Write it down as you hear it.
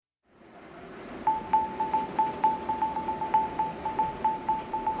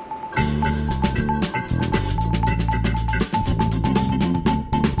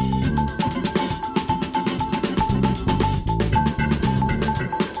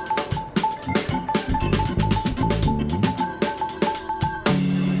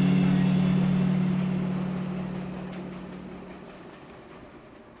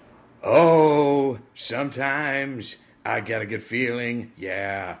Sometimes I get a good feeling,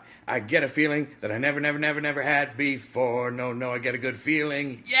 yeah. I get a feeling that I never had before. No, I get a good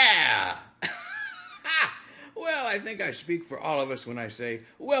feeling, yeah. Well, I think I speak for all of us when I say,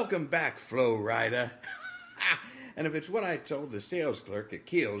 welcome back, Flo Rida. And if it's what I told the sales clerk at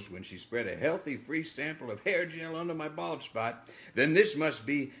Keel's when she spread a healthy free sample of hair gel under my bald spot, then this must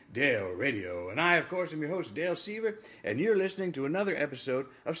be Dale Radio. And I, of course, am your host, Dale Seaver, and you're listening to another episode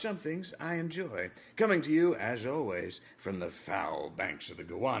of Some Things I Enjoy, coming to you, as always, from the foul banks of the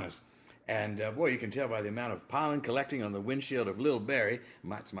Gowanus. And, boy, you can tell by the amount of pollen collecting on the windshield of Lil Barry,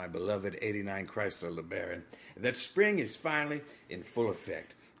 that's my beloved 89 Chrysler LeBaron, that spring is finally in full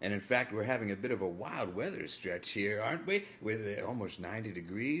effect. And in fact, we're having a bit of a wild weather stretch here, aren't we? With almost 90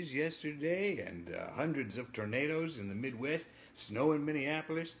 degrees yesterday and hundreds of tornadoes in the Midwest, snow in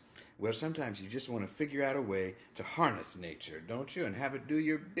Minneapolis. Well, sometimes you just want to figure out a way to harness nature, don't you? And have it do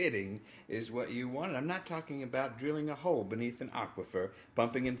your bidding is what you want. And I'm not talking about drilling a hole beneath an aquifer,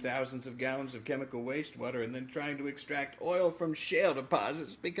 pumping in thousands of gallons of chemical wastewater, and then trying to extract oil from shale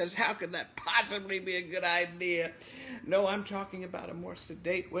deposits, because how could that possibly be a good idea? No, I'm talking about a more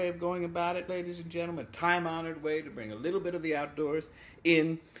sedate way of going about it, ladies and gentlemen, a time-honored way to bring a little bit of the outdoors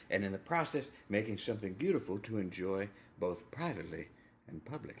in, and in the process, making something beautiful to enjoy both privately and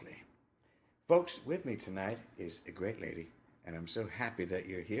publicly. Folks, with me tonight is a great lady, and I'm so happy that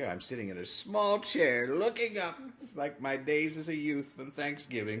you're here. I'm sitting in a small chair looking up. It's like my days as a youth on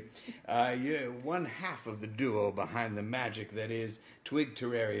Thanksgiving. You're one half of the duo behind the magic that is Twig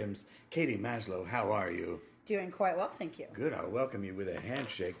Terrariums. Katy Maslow, how are you? Doing quite well, thank you. Good. I'll welcome you with a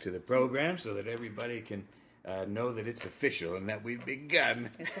handshake to the program so that everybody can know that it's official and that we've begun.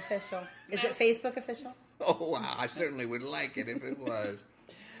 It's official. Is it Facebook official? Oh, wow. I certainly would like it if it was.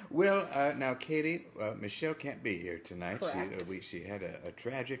 Well, now, Katy, Michelle can't be here tonight. Correct. She had a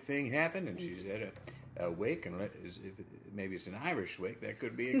tragic thing happen, and she's at a wake, and maybe it's an Irish wake. That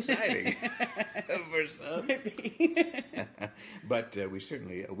could be exciting for some. But we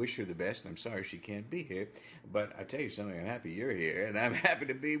certainly wish her the best, and I'm sorry she can't be here. But I tell you something, I'm happy you're here, and I'm happy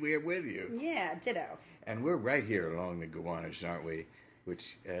to be here with you. Yeah, ditto. And we're right here along the Gowanus, aren't we?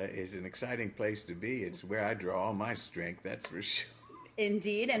 Which is an exciting place to be. It's where I draw all my strength, that's for sure.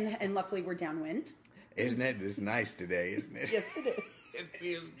 Indeed, and luckily we're downwind. Isn't it? It's nice today, isn't it? Yes, it is. It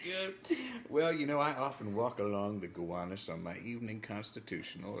feels good. Well, you know, I often walk along the Gowanus on my evening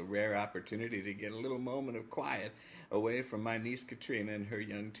constitutional, a rare opportunity to get a little moment of quiet away from my niece Katrina and her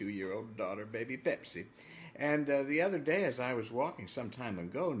young 2-year-old daughter, baby Pepsi. And the other day, as I was walking some time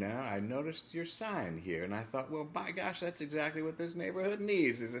ago now, I noticed your sign here, and I thought, well, by gosh, that's exactly what this neighborhood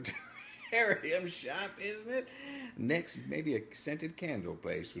needs, is a terrarium shop, isn't it? Next, maybe a scented candle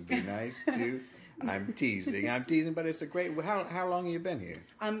place would be nice, too. I'm teasing, but it's a great... How long have you been here?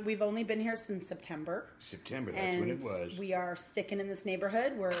 We've only been here since September. September, that's when it was. We are sticking in this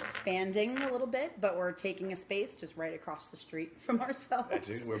neighborhood. We're expanding a little bit, but we're taking a space just right across the street from ourselves. That's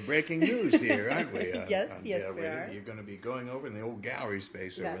it. We're breaking news here, aren't we? Yes, we are. You're going to be going over in the old gallery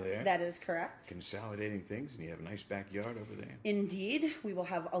space over there. That is correct. Consolidating things, and you have a nice backyard over there. Indeed. We will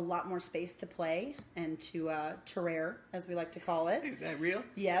have a lot more space to play and to terrare, as we like to call it. Is that real?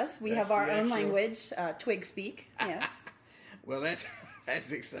 Yes, we have our own language. Twig speak, yes. Well, that's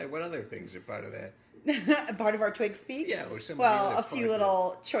exciting. What other things are part of that? Part of our Twig speak? Yeah, or some a few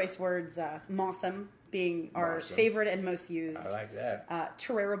little choice words. Mossum being our favorite and most used. I like that.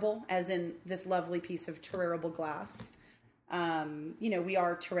 Terrarable, as in this lovely piece of terrarable glass. We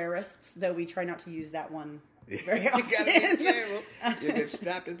are terrarists, though we try not to use that one very often. You gotta be careful. You get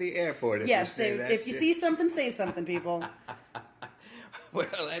stopped at the airport if you say that. If you see something, say something, people. Well,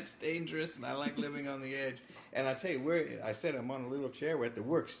 that's dangerous, and I like living on the edge. And I tell you, I said I'm on a little chair. We're at the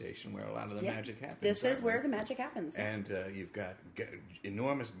workstation where a lot of the magic happens. This is where the magic happens. And you've got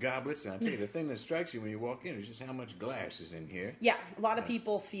enormous goblets. And I tell you, the thing that strikes you when you walk in is just how much glass is in here. Yeah, a lot of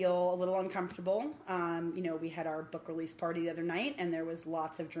people feel a little uncomfortable. We had our book release party the other night, and there was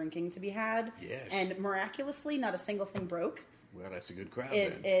lots of drinking to be had. Yes. And miraculously, not a single thing broke. Well, that's a good crowd,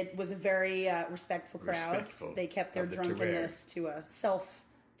 then. It was a very respectful crowd. They kept their drunkenness to a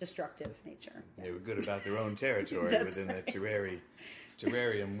self-destructive nature. Yeah. They were good about their own territory within the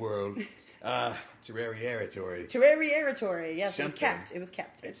terrarium world. Terrariatory. Terrariatory, yes. Something. It was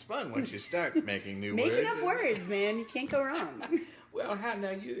kept. It's fun once you start making new words. Making up words, man. You can't go wrong. Well,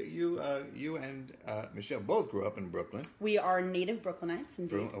 now you and Michelle both grew up in Brooklyn. We are native Brooklynites,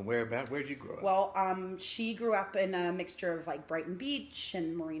 indeed. Where'd you grow up? Well, she grew up in a mixture of like Brighton Beach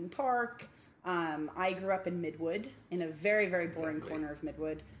and Marine Park. I grew up in Midwood, in a very, very boring corner of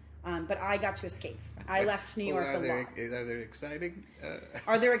Midwood. But I got to escape. I left New York alone. Are there exciting?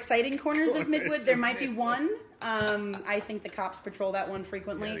 Are there exciting corners of Midwood? There might be one. I think the cops patrol that one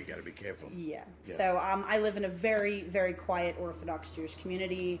frequently. Yeah, you got to be careful. Yeah. So I live in a very, very quiet Orthodox Jewish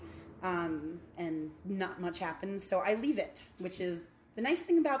community, and not much happens. So I leave it, which is the nice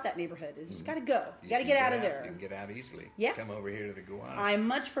thing about that neighborhood is you just got to go. You got to get out of there. You can get out easily. Yeah. Come over here to the Gowanus. I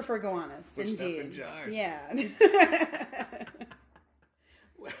much prefer Gowanus. Put indeed. stuff in jars. Yeah.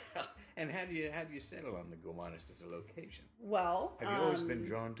 Well, and how do you settle on the Gowanus as a location? Well, have you always been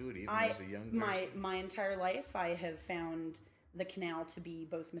drawn to it, even as a young person? My entire life, I have found the canal to be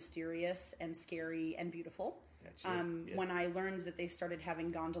both mysterious and scary and beautiful. That's it. Yeah. When I learned that they started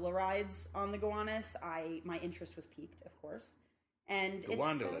having gondola rides on the Gowanus, my interest was piqued, of course. And the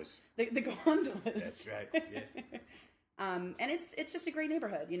gondolas. The gondolas. That's right. Yes. And it's just a great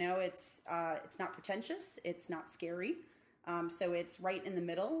neighborhood. You know, it's not pretentious. It's not scary. So it's right in the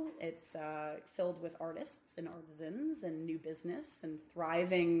middle. It's filled with artists and artisans and new business and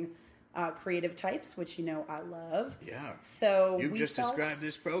thriving creative types, which you know I love. Yeah. So you've just described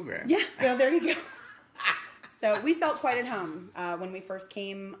this program. Yeah. Well, there you go. So we felt quite at home when we first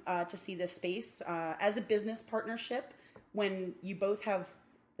came to see this space as a business partnership. When you both have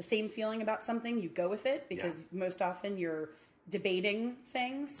the same feeling about something, you go with it because most often you're debating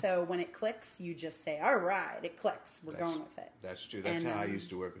things. So when it clicks, you just say, all right, it clicks. We're going with it. That's true. That's how I used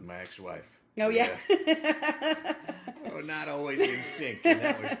to work with my ex-wife. Oh, yeah. We're not always in sync, and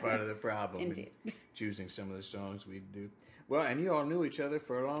that was part of the problem. Indeed. In choosing some of the songs we'd do. Well, and you all knew each other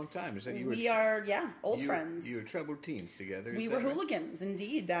for a long time. Is that you were? We are, old friends. You were troubled teens together. We were hooligans,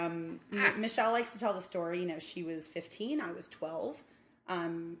 indeed. Michelle likes to tell the story. You know, she was 15, I was 12.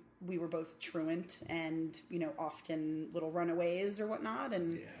 We were both truant and, you know, often little runaways or whatnot.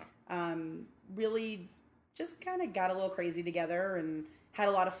 And really just kind of got a little crazy together and had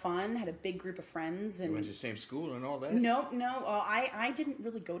a lot of fun, had a big group of friends. And you went to the same school and all that? No. I didn't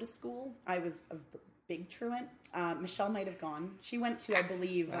really go to school. I was a big truant. Michelle might have gone. She went to, I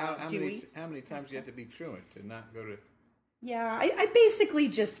believe, Dewey. How many times do you have to be truant to not go to... Yeah, I basically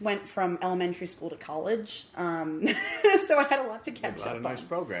just went from elementary school to college, so I had a lot to catch up on. A lot of nice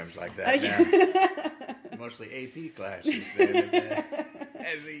programs like that now. Mostly AP classes then.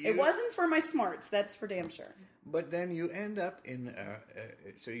 As a youth. It wasn't for my smarts, that's for damn sure. But then you end up in,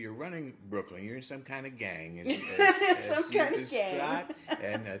 so you're running Brooklyn, you're in some kind of gang, as some kind of gang.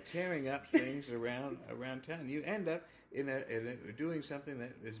 And tearing up things around town. You end up in doing something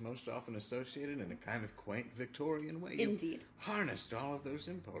that is most often associated in a kind of quaint Victorian way. Indeed. You've harnessed all of those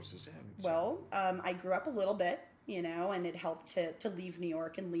impulses, haven't you? Well, I grew up a little bit, you know, and it helped to leave New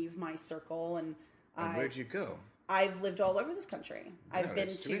York and leave my circle. And where'd you go? I've lived all over this country. I've been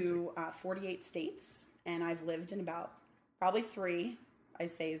to 48 states, and I've lived in about probably 3. I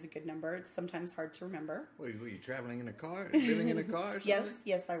say is a good number. It's sometimes hard to remember. Were you traveling in a car? Living in a car or something?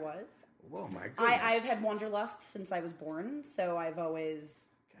 Yes, I was. Oh, my goodness. I've had wanderlust since I was born, so I've always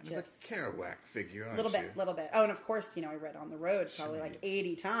kind of a Kerouac figure, aren't you? Little bit. Oh, and of course, you know, I read On the Road probably like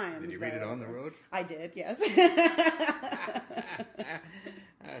 80 times. Did you read it on the road? I did, yes.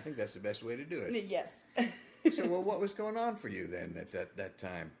 I think that's the best way to do it. Yes. So, well, what was going on for you then at that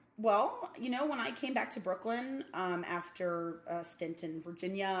time? Well, you know, when I came back to Brooklyn after a stint in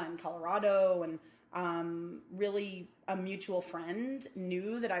Virginia and Colorado, and really a mutual friend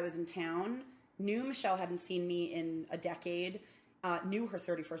knew that I was in town, knew Michelle hadn't seen me in a decade, knew her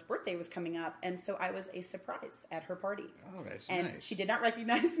 31st birthday was coming up, and so I was a surprise at her party. Oh, that's and nice. She did not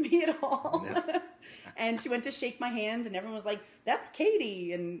recognize me at all. No. And she went to shake my hand, and everyone was like, "That's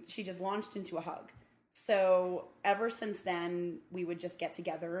Katy," and she just launched into a hug. So ever since then, we would just get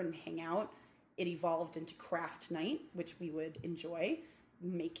together and hang out. It evolved into craft night, which we would enjoy,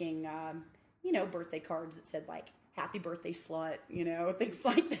 making, you know, birthday cards that said, like, happy birthday, slut, you know, things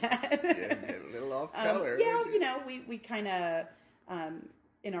like that. Yeah, a little off color. Yeah, you know, we kind of,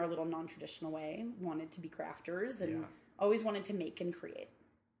 in our little non-traditional way, wanted to be crafters and always wanted to make and create.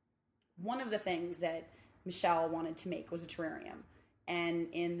 One of the things that Michelle wanted to make was a terrarium. And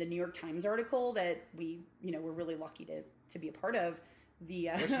in the New York Times article that we, you know, were really lucky to be a part of, the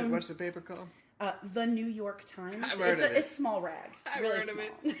what's the paper called? The New York Times. I've heard of it. It's small rag. I've really heard small. of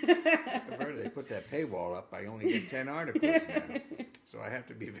it. I've heard they put that paywall up. I only get 10 articles now, so I have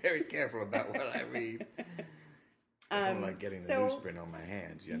to be very careful about what I read. I don't like getting the newsprint on my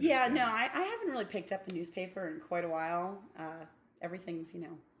hands. You understand? Yeah, no, I haven't really picked up a newspaper in quite a while. Everything's, you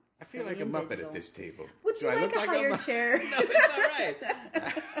know. I feel like a Muppet at this table. Would you like a higher chair? No, it's all right.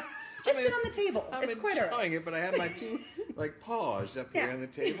 Just sit on the table. It's quite all right. I'm enjoying it, but I have my like paws up here on the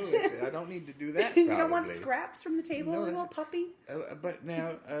table. I don't need to do that. You don't want scraps from the table, no, little puppy? But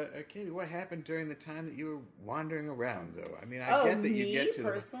now, Katy, what happened during the time that you were wandering around, though? I mean, I get that you get to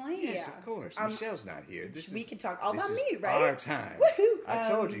personally? Yes, of course. Michelle's not here. We can talk all about me, right? Our time. Woohoo! I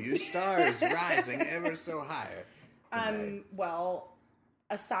told you, star is rising ever so higher. Well,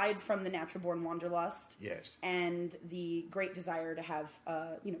 aside from the natural born wanderlust, yes, and the great desire to have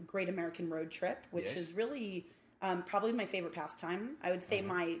great American road trip, which is really probably my favorite pastime. I would say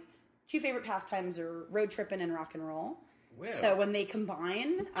my two favorite pastimes are road tripping and rock and roll. Well, so when they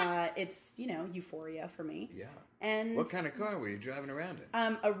combine, it's euphoria for me. Yeah. And what kind of car were you driving around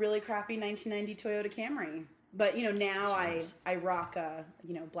in? A really crappy 1990 Toyota Camry. But now I rock a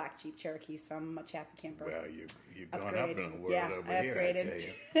black Jeep Cherokee, so I'm a much happy camper. Well, you've gone up in the world over here, I tell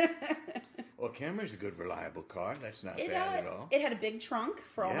you. Well, Camry's a good, reliable car. That's not bad at all. It had a big trunk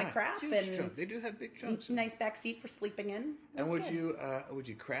for all my crap, huge trunk. They do have big trunks. Nice back seat for sleeping in. And would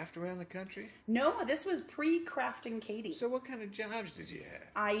you craft around the country? No, this was pre-crafting Katy. So what kind of jobs did you have?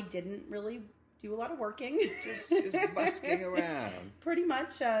 I didn't really do a lot of working. Just busking around. Pretty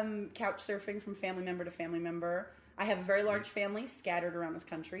much couch surfing from family member to family member. I have a very large family scattered around this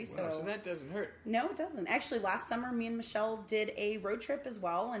country. Wow, so that doesn't hurt. No, it doesn't. Actually, last summer, me and Michelle did a road trip as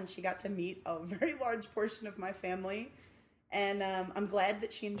well, and she got to meet a very large portion of my family. And I'm glad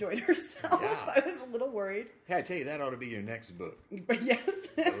that she enjoyed herself. Yeah. I was a little worried. Hey, I tell you, that ought to be your next book. Yes.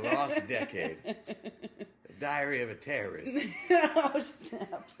 The Lost Decade. The Diary of a Terrorist. Oh,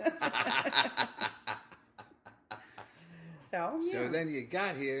 snap. So then you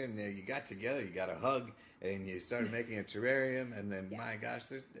got here and you got together, you got a hug, and you started making a terrarium, and then, my gosh,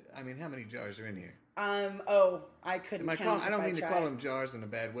 how many jars are in here? I couldn't count. I don't mean to call them jars in a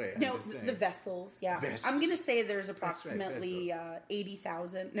bad way. No, the vessels, Vessels. I'm going to say there's approximately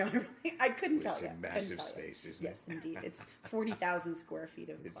 80,000. No, I couldn't tell you. It's a massive space, isn't it? Yes, indeed. It's 40,000 square feet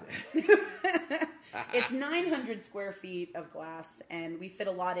of glass. It's 900 square feet of glass, and we fit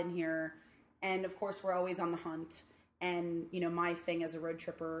a lot in here. And, of course, we're always on the hunt. And, my thing as a road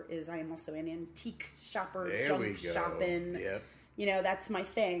tripper is I am also an antique shopper, junk shopping. Yep. That's my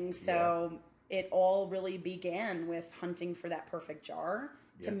thing. So it all really began with hunting for that perfect jar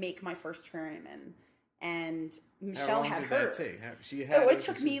to make my first terrarium in. And Michelle had hers. It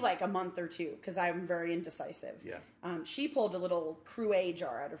took me like a month or two because I'm very indecisive. Yeah. She pulled a little Cruet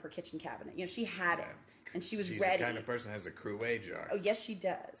jar out of her kitchen cabinet. She had it. And she was ready. She's the kind of person who has a Cruet jar. Oh, yes, she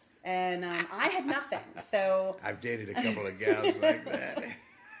does. And I had nothing, so... I've dated a couple of gals like that.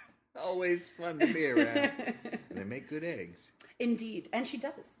 Always fun to be around. And they make good eggs. Indeed, and she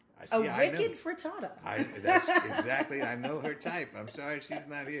does. A wicked frittata. That's exactly, I know her type. I'm sorry she's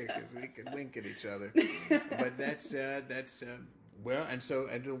not here, because we could wink at each other. But that's well, and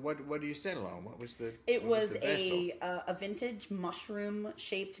what do you settle on? What was the It was a vintage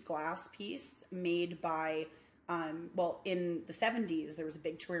mushroom-shaped glass piece made by... in the 70s, there was a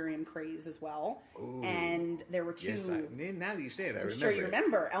big terrarium craze as well. Ooh, and there were two... Yes, now that you say it, I remember. I'm sure you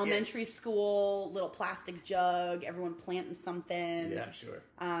remember. Elementary school, little plastic jug, everyone planting something. Yeah, sure.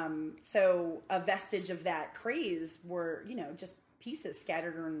 So a vestige of that craze were, just pieces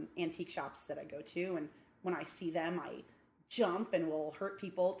scattered in antique shops that I go to. And when I see them, I jump and will hurt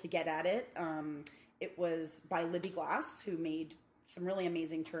people to get at it. It was by Libby Glass, who made... some really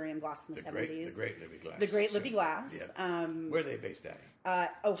amazing terrarium glass in the 70s. The Great Libby Glass. The Great Libby Glass. Yep. Where are they based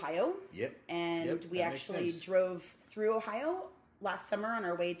at? Ohio. Yep. And we actually drove through Ohio last summer on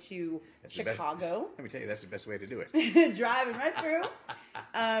our way to Chicago. Let me tell you, that's the best way to do it. Driving right through.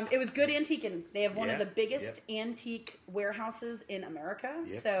 It was good antiquing. They have one of the biggest antique warehouses in America.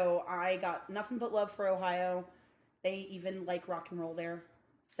 Yep. So I got nothing but love for Ohio. They even like rock and roll there.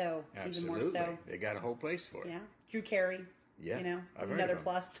 So absolutely. Even more so. They got a whole place for it. Yeah. Drew Carey. Yeah, another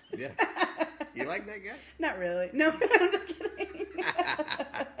plus. Yeah. You like that guy? Not really. No, I'm just kidding.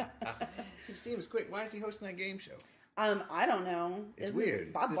 He seems quick. Why is he hosting that game show? I don't know. It's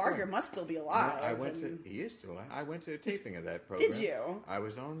weird. Bob Barker must still be alive. No, he is still alive. I went to a taping of that program. Did you? I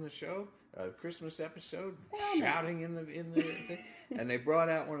was on the show, Christmas episode, shouting in the thing. And they brought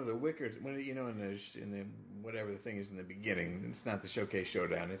out one of the wickers, in the whatever the thing is in the beginning. It's not the Showcase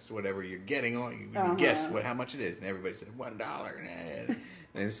Showdown. It's whatever you're getting on. You guess how much it is, and everybody said $1, and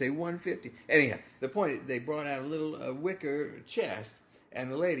they say $1.50. Anyhow, the point, they brought out a little wicker chest,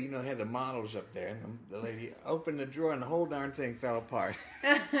 and the lady, had the models up there, and the lady opened the drawer, and the whole darn thing fell apart.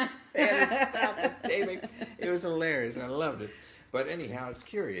 They had to stop the taping. It was hilarious. I loved it. But anyhow, it's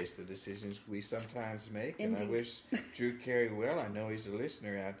curious, the decisions we sometimes make. Indeed. And I wish Drew Carey well. I know he's a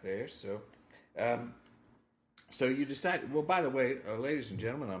listener out there. So So you decided, well, by the way, ladies and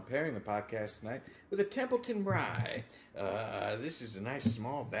gentlemen, I'm pairing the podcast tonight with a Templeton Rye. This is a nice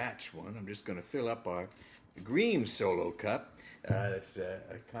small batch one. I'm just going to fill up our green Solo cup. That's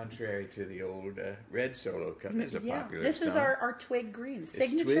contrary to the old red Solo cup. That's a popular This is song. our Twig green, It's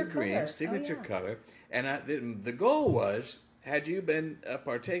signature Twig color. green, signature color. And the goal was, had you been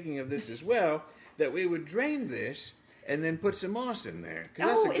partaking of this as well, that we would drain this and then put some moss in there.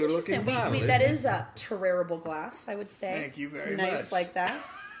 Because that's a good-looking bottle, That isn't is a terrible glass, I would say. Thank you very nice much. Like that.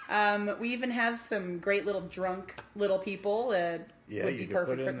 We even have some great little drunk little people that would be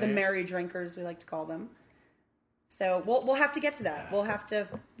perfect for the merry drinkers, we like to call them. So we'll have to get to that. We'll have to,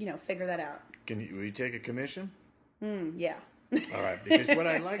 figure that out. Will you take a commission? Yeah. All right, because what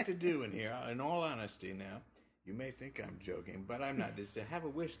I'd like to do in here, in all honesty now, you may think I'm joking, but I'm not, is to have a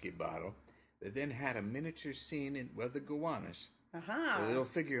whiskey bottle that then had a miniature scene of the Gowanus. Uh-huh. A little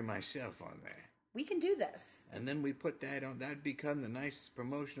figure of myself on there. We can do this. And then we put that on, that'd become the nice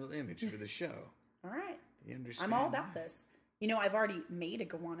promotional image for the show. All right. You understand? I'm all about this. I've already made a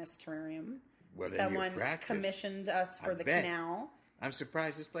Gowanus terrarium. Well, then Someone commissioned us for the canal. I'm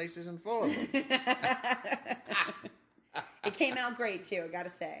surprised this place isn't full of them. It came out great too, I gotta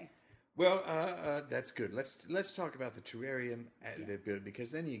say. Well, that's good. Let's talk about the terrarium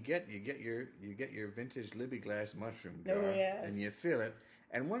because then you get your vintage Libby glass mushroom jar and you fill it.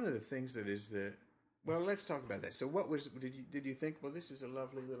 And one of the things that is let's talk about that. So, did you think? Well, this is a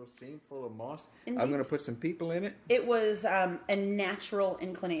lovely little scene full of moss. Indeed. I'm going to put some people in it. It was a natural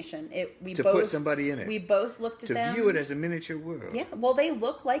inclination. Put somebody in it. We both looked at them to view it as a miniature world. Yeah, well, they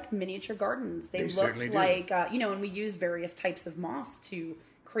look like miniature gardens. They looked like and we use various types of moss to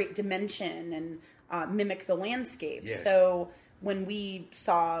create dimension and mimic the landscape. Yes. So when we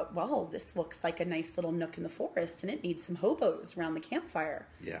saw, this looks like a nice little nook in the forest, and it needs some hobos around the campfire.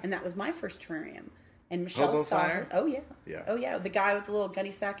 Yeah. And that was my first terrarium. And Michelle Hobo saw fire? Her. Oh yeah. Yeah. Oh yeah. The guy with the little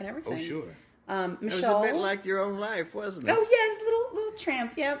gunny sack and everything. Oh sure. Michelle. It was a bit like your own life, wasn't it? Oh yes, little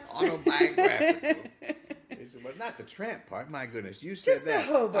tramp. Yep. Autobiographical. Well, not the tramp part. My goodness, you said Just that.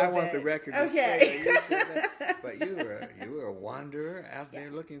 The hobo I want bit. the record to say that you said that. But you were a wanderer out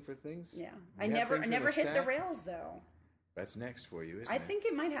there looking for things. Yeah, I never hit the rails though. That's next for you, isn't it? I think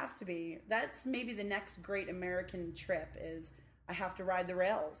it might have to be. That's maybe the next great American trip is I have to ride the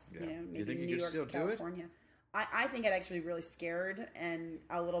rails. Yeah. Maybe You think you New could York still to do California. I think I'd actually be really scared and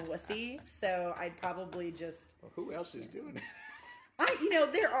a little wussy, so I'd probably just. Well, who else is doing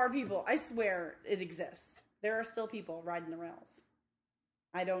it? There are people. I swear it exists. There are still people riding the rails.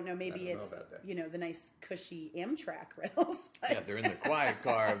 I don't know. Maybe it's the nice cushy Amtrak rails. But... Yeah, they're in the quiet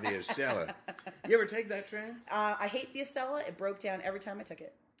car of the Acela. You ever take that train? I hate the Acela. It broke down every time I took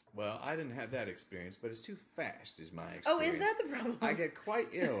it. Well, I didn't have that experience, but it's too fast, is my experience. Oh, is that the problem? I get quite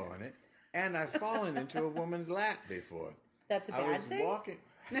ill on it, and I've fallen into a woman's lap before. That's a bad thing? I was walking.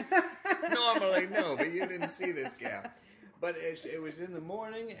 Normally, no, but you didn't see this gal. But it was in the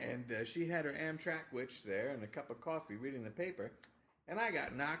morning, and she had her Amtrak witch there and a cup of coffee reading the paper. And I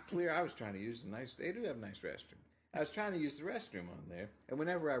got knocked clear. I was trying to use they do have a nice restroom. I was trying to use the restroom on there. And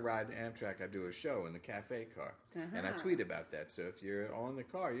whenever I ride Amtrak, I do a show in the cafe car. Uh-huh. And I tweet about that. So if you're on the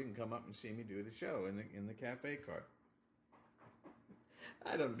car, you can come up and see me do the show in the cafe car.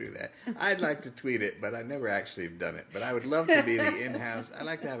 I don't do that. I'd like to tweet it, but I never actually have done it. But I would love to be the in-house. I'd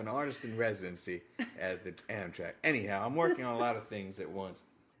like to have an artist in residency at the Amtrak. Anyhow, I'm working on a lot of things at once.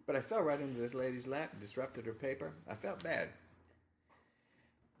 But I fell right into this lady's lap, disrupted her paper. I felt bad.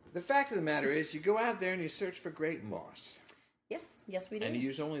 The fact of the matter is, you go out there and you search for great moss. Yes, we do. And you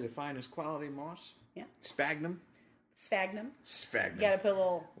use only the finest quality moss? Yeah. Sphagnum? Sphagnum. You got to put a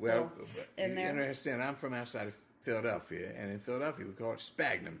little in there. You understand, I'm from outside of Philadelphia, and in Philadelphia we call it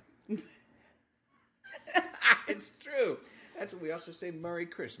sphagnum. It's true. That's what we also say Merry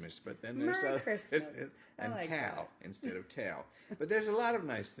Christmas, but then there's Merry Christmas. And like towel instead of towel. But there's a lot of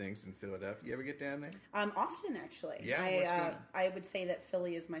nice things in Philadelphia. You ever get down there? Often, actually. Yeah, I would say that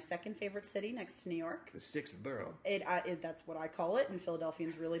Philly is my second favorite city next to New York. The sixth borough. That's what I call it, and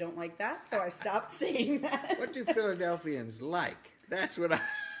Philadelphians really don't like that, so I stopped saying that. What do Philadelphians like? That's what I...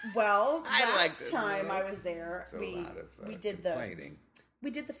 Well, last time I was there, we did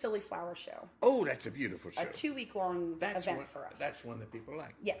the Philly Flower Show. Oh, that's a beautiful show. A 2-week-long event for us. That's one that people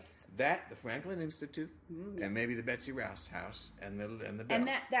like. Yes. That, the Franklin Institute, and maybe the Betsy Rouse House, and the Bell. And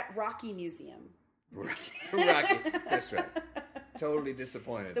that Rocky Museum. Rocky, that's right. Totally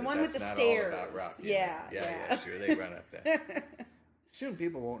disappointed. The one with the not stairs. All about Rocky. Yeah, sure. They run up that. Soon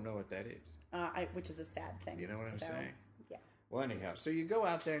people won't know what that is. Which is a sad thing. You know what I'm saying? Yeah. Well, anyhow, so you go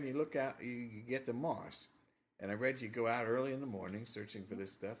out there and you look out, you get the moss. And I read you go out early in the morning searching for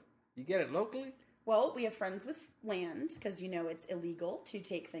this stuff. You get it locally? Well, we have friends with land because, it's illegal to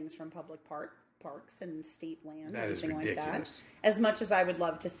take things from public parks and state land That or is anything like that. ridiculous. As much as I would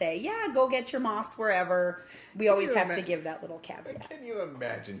love to say, yeah, go get your moss wherever, we always have to give that little caveat. Can you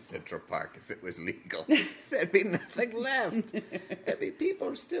imagine Central Park if it was legal? There'd be nothing left.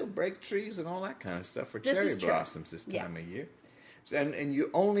 People still break trees and all that kind of stuff for cherry blossoms this time of year. And you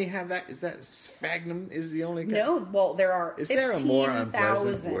only have that? Is that sphagnum is the only kind? No, well, there are 15,000. Is there a more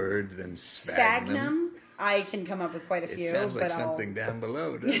unpleasant word than sphagnum? Sphagnum? I can come up with quite a few. It sounds like but something down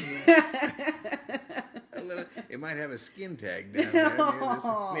below, doesn't it? It might have a skin tag down there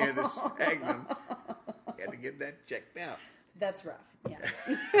near the sphagnum. You had to get that checked out. That's rough, yeah.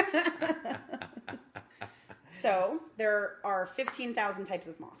 So, there are 15,000 types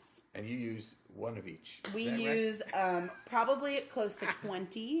of moss. And you use one of each. We use probably close to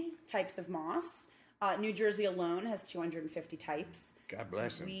 20 types of moss. New Jersey alone has 250 types. God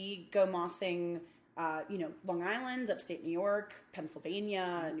bless them. We go mossing, Long Island, upstate New York,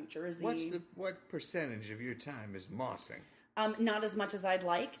 Pennsylvania, New Jersey. What percentage of your time is mossing? Not as much as I'd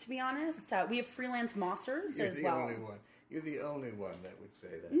like, to be honest. We have freelance mossers as well. You're the only one that would say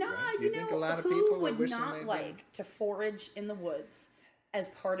that. No, right? you think know, a lot of who people would not like to forage in the woods as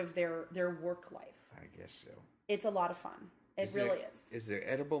part of their work life? I guess so. It's a lot of fun. It really is. Is there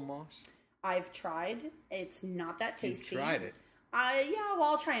edible moss? I've tried. It's not that tasty. You've tried it?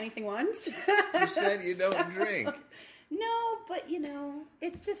 I'll try anything once. You said you don't drink. No, but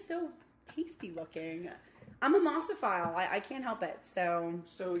it's just so tasty looking. I'm a mossophile. I can't help it. So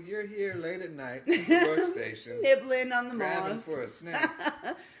you're here late at night at the workstation, nibbling on the grabbing moss for a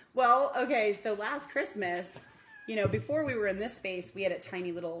snack. Well, okay. So last Christmas, before we were in this space, we had a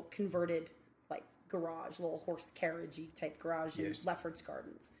tiny little converted garage, little horse carriagey type garage in Lefferts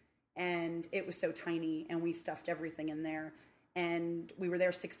Gardens, and it was so tiny, and we stuffed everything in there, and we were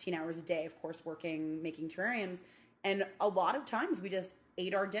there 16 hours a day, of course, making terrariums, and a lot of times we just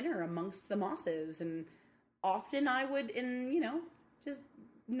ate our dinner amongst the mosses, and often I would, just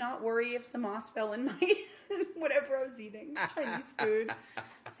not worry if some moss fell in my whatever I was eating, Chinese food.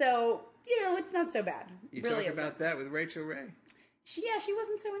 So, it's not so bad. You really talk about that with Rachel Ray? She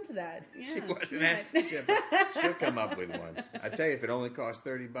wasn't so into that. Yeah. She wasn't. She'll come up with one. I tell you, if it only cost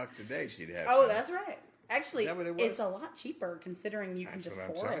 $30 a day, she'd have. Oh, some. Actually, Is that what it was? It's a lot cheaper considering you can just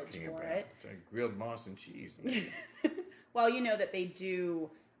forage for it. It's like grilled moss and cheese. Well, that they do.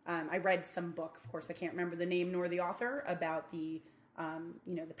 I read some book, of course, I can't remember the name nor the author, about the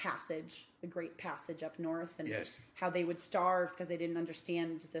Great Passage up north, and how they would starve because they didn't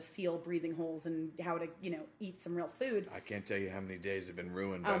understand the seal breathing holes and how to, eat some real food. I can't tell you how many days have been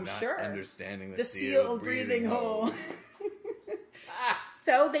ruined by not understanding the seal breathing hole.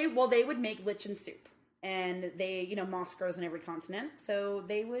 So they would make lichen soup, and they, moss grows on every continent, so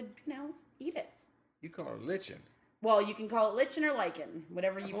they would, eat it. You call it lichen? Well, you can call it lichen or lichen,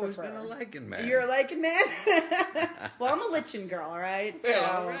 whatever you prefer. I've always been a lichen man. You're a lichen man? Well, I'm a lichen girl, all right?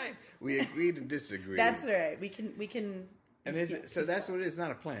 Well, all right. We agree to disagree. That's right. We can. And that's what it is.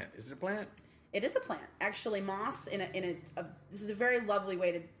 Not a plant. Is it a plant? It is a plant. Actually, moss this is a very lovely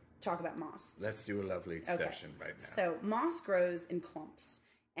way to talk about moss. Let's do a lovely session right now. So moss grows in clumps,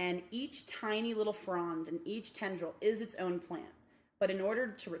 and each tiny little frond and each tendril is its own plant. But in order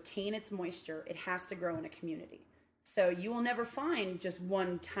to retain its moisture, it has to grow in a community. So you will never find just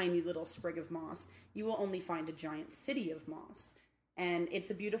one tiny little sprig of moss. You will only find a giant city of moss. And it's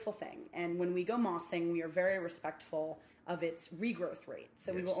a beautiful thing. And when we go mossing, we are very respectful of its regrowth rate.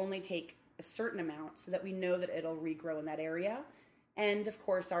 So we will only take a certain amount so that we know that it'll regrow in that area. And, of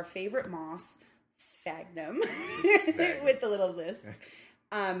course, our favorite moss, sphagnum, with the little list,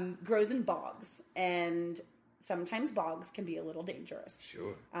 grows in bogs. And sometimes bogs can be a little dangerous.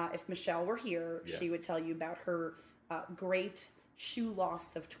 Sure. If Michelle were here, she would tell you about her great shoe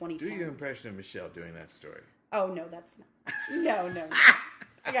loss of 2010. Do your impression of Michelle doing that story. Oh, no, that's not. No.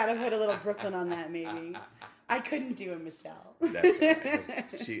 I got to put a little Brooklyn on that, maybe. I couldn't do a Michelle. That's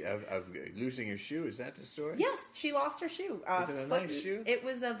right. Of losing her shoe, is that the story? Yes, she lost her shoe. Is it a nice shoe? It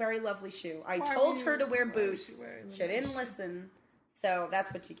was a very lovely shoe. I told her to wear boots. She didn't listen. So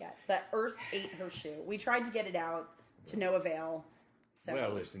that's what you get. The earth ate her shoe. We tried to get it out to no avail. So.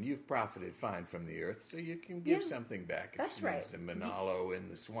 Well, listen, you've profited fine from the earth, so you can give something back. That's right. Some Manalo in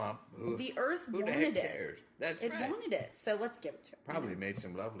the swamp. The earth who wanted the heck it. Cares? That's it right. It wanted it, so let's give it to it. Probably made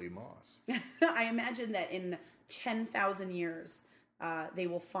some lovely moss. I imagine that in 10,000 years, they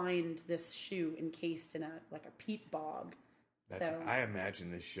will find this shoe encased in a peat bog. I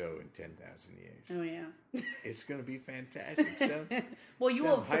imagine this show in 10,000 years. Oh, yeah. It's going to be fantastic. Well, you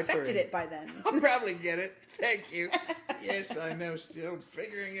will have perfected it by then. I'll probably get it. Thank you. Yes, I know, still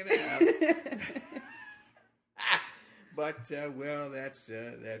figuring it out. But, well, that's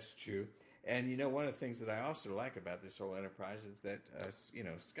true. And, you know, one of the things that I also like about this whole enterprise is that,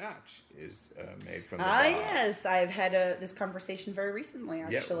 scotch is made from the bottles. Yes. I've had this conversation very recently,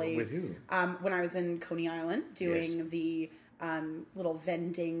 actually. Yeah, with who? When I was in Coney Island doing the little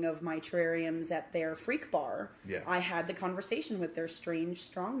vending of my terrariums at their freak bar. Yeah. I had the conversation with their strange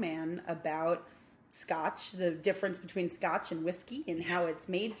strongman about scotch, the difference between scotch and whiskey, and how it's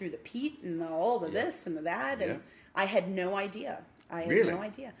made through the peat and all the this and the that. And I had no idea. I had no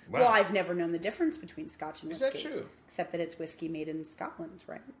idea. Wow. Well, I've never known the difference between scotch and whiskey. Is that true? Except that it's whiskey made in Scotland,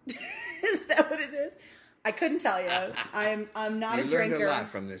 right? Is that what it is? I couldn't tell you. I'm not a drinker. You learned a lot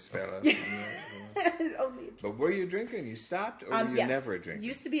from this fellow. But were you a drinker and you stopped, or were you never a drinker?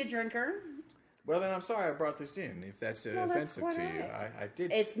 Used to be a drinker. Well, then I'm sorry I brought this in. If that's offensive to you, I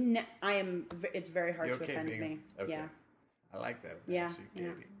did. It's very hard to offend me. Okay. Yeah. I like that. Yeah.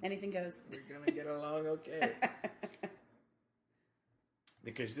 Katy. Anything goes. We're gonna get along okay.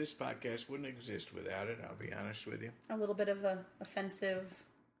 Because this podcast wouldn't exist without it. I'll be honest with you. A little bit of a offensive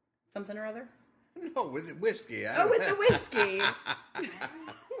something or other. No, with the whiskey. With the whiskey.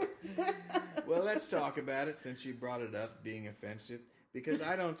 Well, let's talk about it since you brought it up, being offensive. Because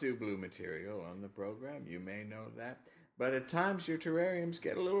I don't do blue material on the program. You may know that. But at times your terrariums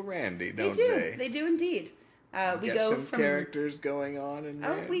get a little randy, don't they? They do indeed. We get go some from characters going on in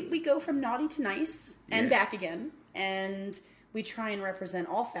there. We go from naughty to nice and back again. And we try and represent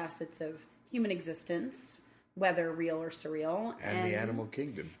all facets of human existence, whether real or surreal. And the animal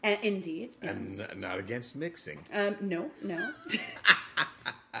kingdom. Indeed. Yes. And not against mixing. No.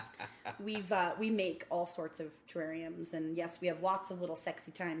 We make all sorts of terrariums, and yes, we have lots of little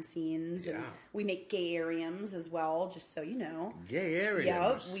sexy time scenes, and we make gayariums as well, just so you know. Gayariums.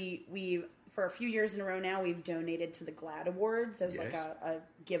 Yeah, we for a few years in a row now, we've donated to the GLAAD Awards as like a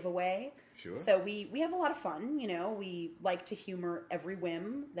giveaway. Sure. So we have a lot of fun, you know. We like to humor every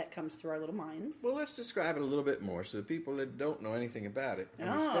whim that comes through our little minds. Well, let's describe it a little bit more so the people that don't know anything about it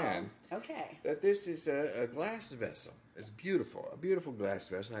understand. Okay. That this is a glass vessel. It's beautiful. A beautiful glass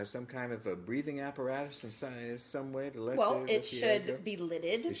vessel. It has some kind of a breathing apparatus in some way to let it should be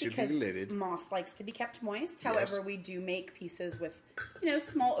lidded. It should be lidded. Moss likes to be kept moist. However, we do make pieces with,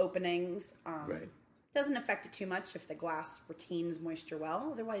 small openings. Right. Doesn't affect it too much if the glass retains moisture well.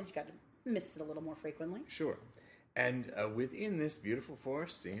 Otherwise, you got to mist it a little more frequently. Sure. And within this beautiful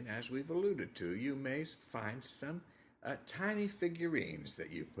forest scene, as we've alluded to, you may find some tiny figurines that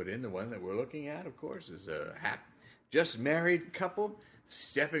you put in. The one that we're looking at, of course, is a just married couple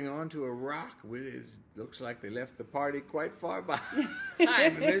stepping onto a rock. It looks like they left the party quite far behind.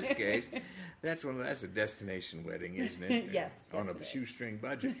 In this case, that's a destination wedding, isn't it? Yes. On a shoestring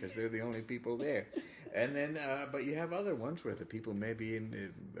budget because they're the only people there. And then, but you have other ones where the people may be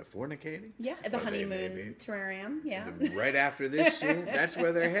fornicating. Yeah, the honeymoon terrarium. Yeah. Right after this scene, that's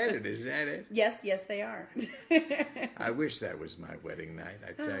where they're headed. Is that it? Yes, they are. I wish that was my wedding night.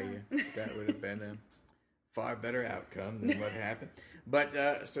 I tell you, that would have been a far better outcome than what happened.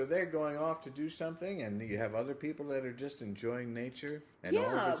 But so they're going off to do something, and you have other people that are just enjoying nature and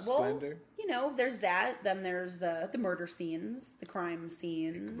all of its splendor. There's that. Then there's the murder scenes, the crime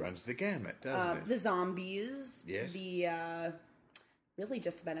scenes. It runs the gamut, doesn't it? The zombies. Yes. Really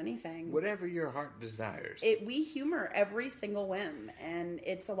just about anything. Whatever your heart desires. We humor every single whim, and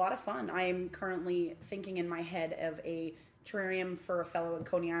it's a lot of fun. I am currently thinking in my head of a terrarium for a fellow in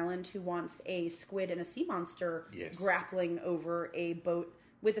Coney Island who wants a squid and a sea monster grappling over a boat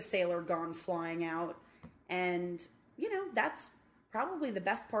with a sailor gone flying out. And, that's probably the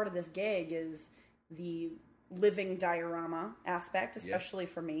best part of this gig is the living diorama aspect, especially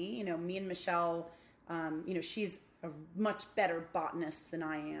for me. Me and Michelle, she's a much better botanist than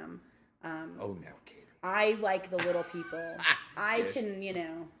I am. Now, Katy. I like the little people. I can,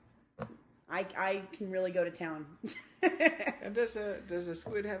 I can really go to town. And does a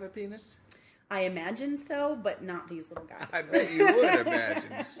squid have a penis? I imagine so, but not these little guys. I bet you would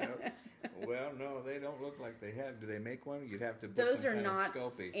imagine so. Well, no, they don't look like they have. Do they make one? You'd have to put Those some are kind not of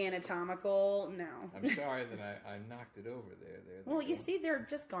Sculpey. Anatomical, no. I'm sorry that I knocked it over there. Well, you see, they're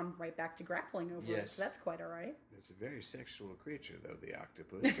just gone right back to grappling over it, so that's quite all right. It's a very sexual creature, though, the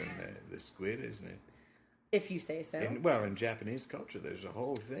octopus and the squid, isn't it? If you say so. In Japanese culture, there's a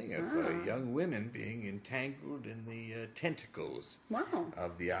whole thing of young women being entangled in the tentacles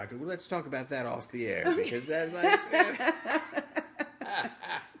of the octopus. Well, let's talk about that off the air, because as I said...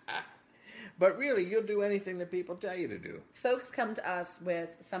 But really, you'll do anything that people tell you to do. Folks come to us with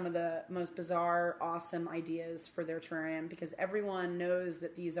some of the most bizarre, awesome ideas for their terrarium because everyone knows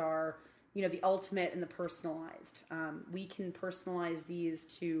that these are, the ultimate and the personalized. We can personalize these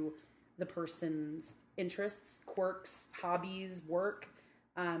to the person's interests, quirks, hobbies, work,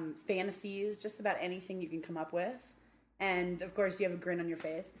 fantasies, just about anything you can come up with. And, of course, you have a grin on your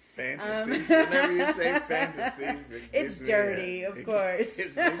face. Fantasies. Whenever you say fantasies, it's dirty, of course.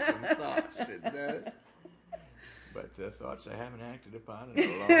 It gives me some thoughts. It does. But thoughts I haven't acted upon in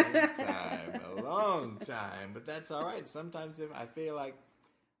a long time. But that's all right. Sometimes if I feel like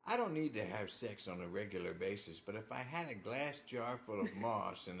I don't need to have sex on a regular basis, but if I had a glass jar full of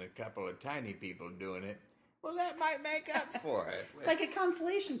moss and a couple of tiny people doing it, well, that might make up for it. It's like a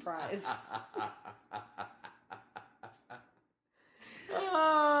consolation prize.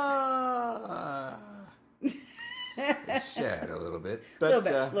 It's sad a little bit. A little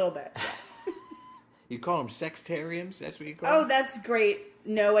bit. Yeah. You call them sex-tariums? That's what you call them? Oh, that's great.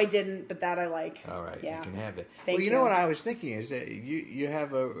 No, I didn't, but that I like. All right, yeah. You can have that. Thank you. You know what I was thinking is that you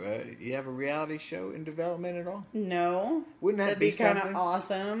have a reality show in development at all? No. Wouldn't that That'd be kind something? of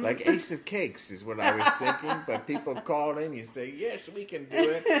awesome? Like Ace of Cakes is what I was thinking, but people call in, you say, yes, we can do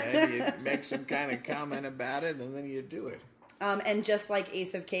it, and you make some kind of comment about it, and then you do it. And just like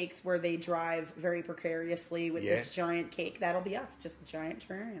Ace of Cakes, where they drive very precariously with this giant cake, that'll be us, just a giant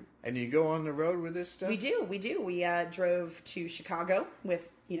terrarium. And you go on the road with this stuff? We do. We drove to Chicago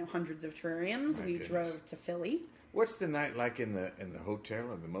with hundreds of terrariums. We drove to Philly. What's the night like in the hotel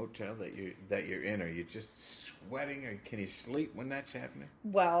or the motel that you're in? Are you just sweating, or can you sleep when that's happening?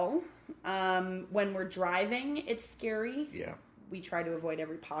 Well, when we're driving, it's scary. Yeah. We try to avoid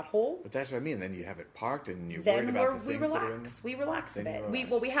every pothole. But that's what I mean. Then you have it parked, and you're worried about the things that are in there. We relax a bit.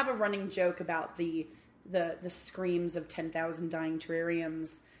 We have a running joke about the screams of 10,000 dying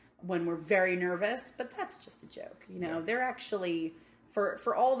terrariums when we're very nervous, but that's just a joke. They're actually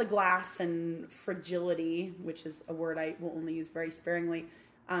for all the glass and fragility, which is a word I will only use very sparingly.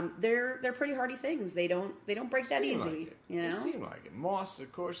 They're pretty hardy things. They don't break that easy. They seem like it. Moss,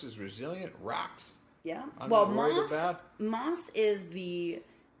 of course, is resilient. Rocks. Yeah. Moss is the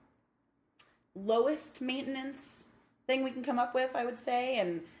lowest maintenance thing we can come up with, I would say.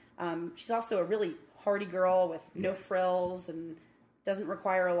 And she's also a really hardy girl with no frills and doesn't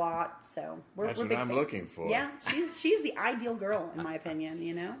require a lot. So that's what I'm looking for. Yeah, she's the ideal girl in my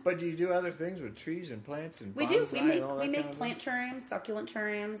opinion. But do you do other things with trees and plants and we bonsai do. We make plant terrariums, succulent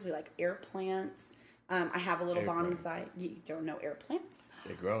terrariums. We like air plants. I have a little bonsai. You don't know air plants?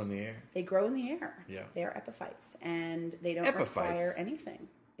 They grow in the air. They grow in the air. Yeah. They are epiphytes, and they don't require anything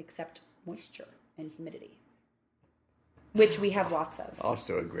except moisture and humidity, which we have lots of.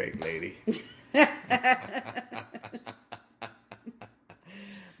 Also a great lady.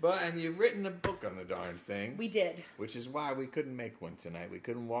 And you've written a book on the darn thing. We did. Which is why we couldn't make one tonight. We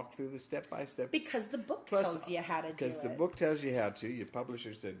couldn't walk through the step-by-step. Because the book tells you how to do it. Because the book tells you how to. Your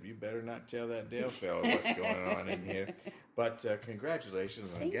publisher said, you better not tell that Dale fellow what's going on in here. But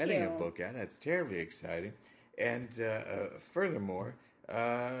congratulations on getting a book out. That's terribly exciting. And furthermore, what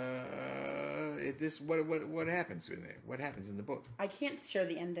happens in there? What happens in the book? I can't share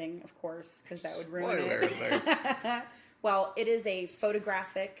the ending, of course, because that would ruin it. Spoiler alert. Well, it is a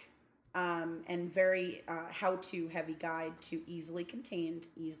photographic and very how-to heavy guide to easily contained,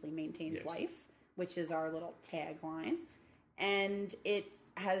 easily maintained life, which is our little tagline. And it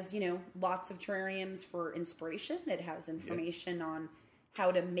has, lots of terrariums for inspiration. It has information on how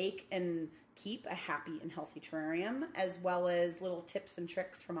to make and keep a happy and healthy terrarium, as well as little tips and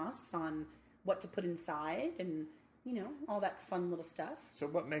tricks from us on what to put inside and, all that fun little stuff. So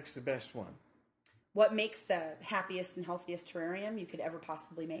what makes the best one? What makes the happiest and healthiest terrarium you could ever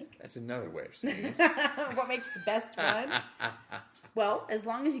possibly make? That's another way of saying it. What makes the best one? Well, as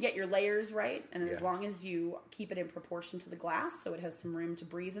long as you get your layers right, and as long as you keep it in proportion to the glass, so it has some room to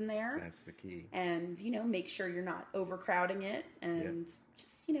breathe in there. That's the key. And, make sure you're not overcrowding it. And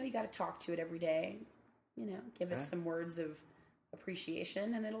just, you got to talk to it every day. Give it some words of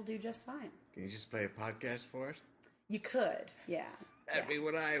appreciation, and it'll do just fine. Can you just play a podcast for it? You could, yeah. That'd be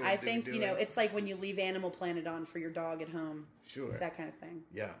what I would do. I think, it's like when you leave Animal Planet on for your dog at home. Sure. It's that kind of thing.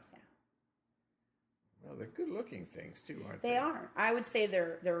 Yeah. Well, they're good-looking things, too, aren't they? They are. I would say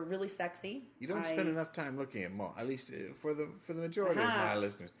they're really sexy. You don't spend enough time looking at moss, at least for the majority of my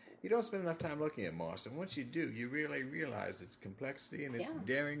listeners. You don't spend enough time looking at moss, and once you do, you really realize its complexity and its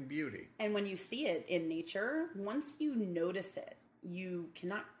daring beauty. And when you see it in nature, once you notice it, you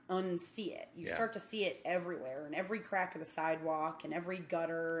cannot unsee it. You start to see it everywhere, in every crack of the sidewalk, and every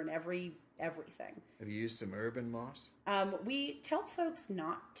gutter, and everything. Have you used some urban moss? We tell folks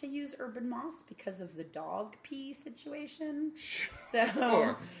not to use urban moss because of the dog pee situation.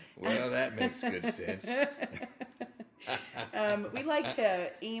 So, well, that makes good sense. We like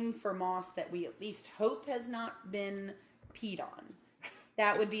to aim for moss that we at least hope has not been peed on.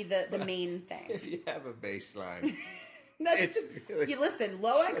 That would be the main thing. If you have a baseline, That's really, you listen,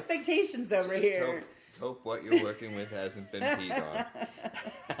 low expectations over here. Hope what you're working with hasn't been peed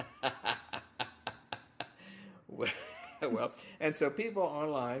on. Well, and so people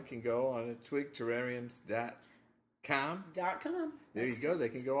online can go on twigterrariums.com. There you go. They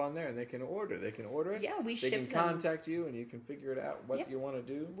can go on there and they can order. They can order it. Yeah, we ship them. They can contact you and you can figure it out what you want to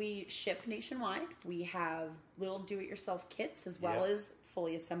do. We ship nationwide. We have little do-it-yourself kits as well as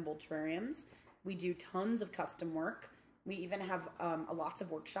fully assembled terrariums. We do tons of custom work. We even have lots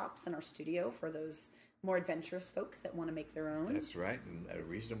of workshops in our studio for those more adventurous folks that want to make their own. That's right. And at a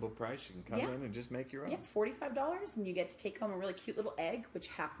reasonable price, you can come in and just make your own. Yeah, $45, and you get to take home a really cute little egg, which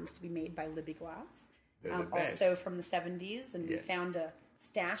happens to be made by Libby Glass. They're the best. Also from the 70s, and we found a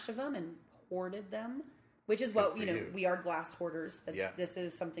stash of them and hoarded them, which is what, we are glass hoarders. This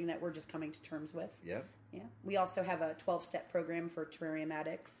is something that we're just coming to terms with. Yep. Yeah. We also have a 12-step program for terrarium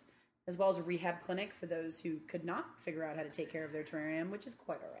addicts, as well as a rehab clinic for those who could not figure out how to take care of their terrarium, which is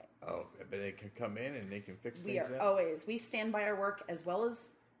quite all right. Oh, but they can come in and they can fix things up? We stand by our work as well as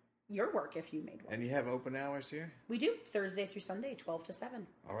your work if you made one. And you have open hours here? We do, Thursday through Sunday, 12 to 7.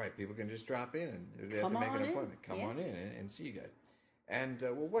 All right, people can just drop in and they have to make an appointment. Come on in and see you guys. And,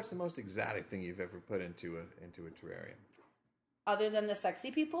 what's the most exotic thing you've ever put into a terrarium? Other than the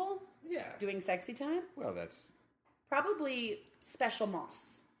sexy people? Yeah. Doing sexy time? Well, that's... Probably special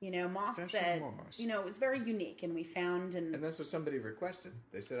moss. Moss that, is very unique, and we found... And that's what somebody requested.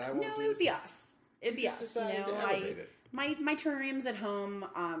 They said, I want to do this. No, it would be us. It'd be us. Decided to elevate it. My terrariums at home,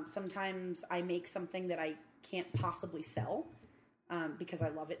 sometimes I make something that I can't possibly sell because I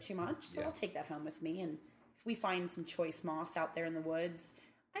love it too much, so I'll take that home with me, and if we find some choice moss out there in the woods,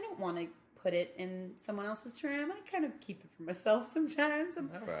 I don't want to put it in someone else's terrarium. I kind of keep it for myself sometimes.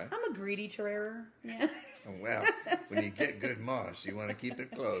 I'm a greedy terrarier. Yeah. Well, when you get good moss, you want to keep it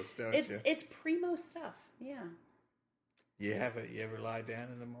close, don't you? It's primo stuff. Yeah. You ever lie down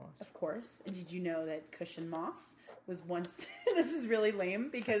in the moss? Of course. And did you know that cushion moss was once... This is really lame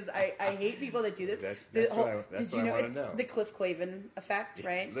because I hate people that do this. That's what I want to know. The Cliff Clavin effect,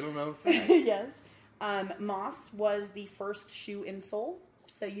 right? Little known fact. Yes. Moss was the first shoe insole.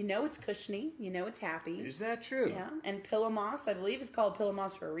 So it's cushiony. It's happy. Is that true? Yeah. And pillow moss, I believe, is called pillow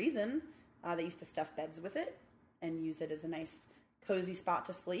moss for a reason. They used to stuff beds with it and use it as a nice, cozy spot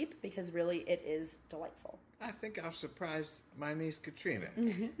to sleep because really it is delightful. I think I'll surprise my niece Katrina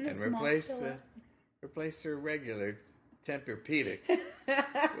and replace her regular Tempur-Pedic with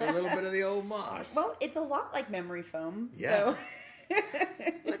a little bit of the old moss. Well, it's a lot like memory foam. Yeah. So.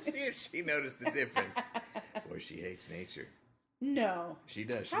 Let's see if she noticed the difference. Boy, she hates nature. No. She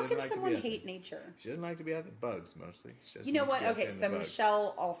does. How can someone hate nature? She doesn't like to be out the bugs, mostly. You know what? Okay, so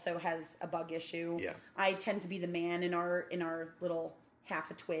Michelle also has a bug issue. Yeah. I tend to be the man in our little half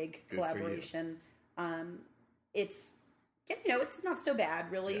a twig collaboration. It's it's not so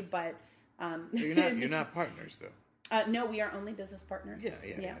bad really, but you're not partners though. No, we are only business partners.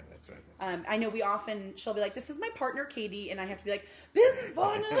 Yeah, that's right. I know she'll be like, "This is my partner, Katy," and I have to be like, "Business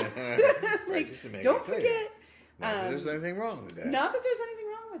partner." Like, don't forget. Not that there's anything wrong with that. Not that there's anything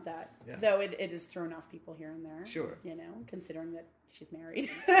wrong with that. Yeah. Though it has thrown off people here and there. Sure. Considering that she's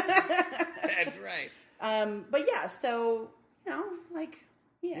married. That's right. But yeah, so,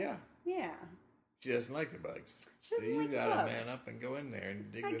 yeah. She doesn't like the bugs. So you gotta man up and go in there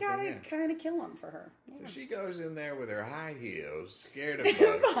and dig the thing out. I gotta kind of kill them for her. Yeah. So she goes in there with her high heels, scared of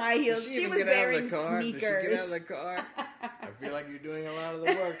bugs. High heels. She was wearing sneakers. Does she get out of the car? I feel like you're doing a lot of the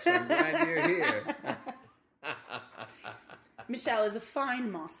work, so I'm glad you're here. Michelle is a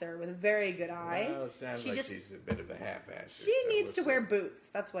fine mosser with a very good eye. Well, it sounds she's a bit of a half-asser. She needs to wear boots.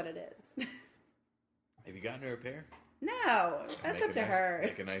 That's what it is. Have you gotten her a pair? No, that's up to her.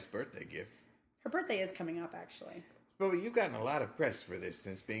 Make a nice birthday gift. Her birthday is coming up, actually. Well, you've gotten a lot of press for this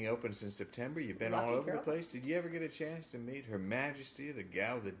since being open since September. You've been all over the place. Did you ever get a chance to meet Her Majesty, the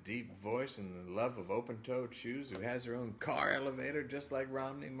gal with the deep voice and the love of open-toed shoes, who has her own car elevator just like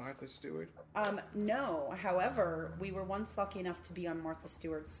Romney and Martha Stewart? No. However, we were once lucky enough to be on Martha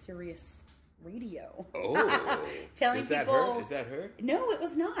Stewart's Sirius Radio. Oh. Telling people... Is that her? No, it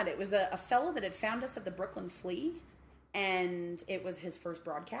was not. It was a fellow that had found us at the Brooklyn Flea And it was his first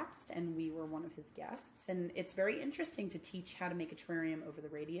broadcast, and we were one of his guests. And it's very interesting to teach how to make a terrarium over the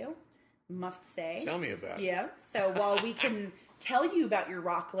radio, must say. Tell me about it. Yeah. So while we can tell you about your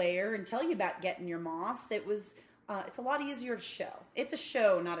rock layer and tell you about getting your moss, it's a lot easier to show. It's a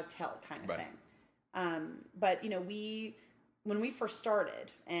show, not a tell kind of thing. But, when we first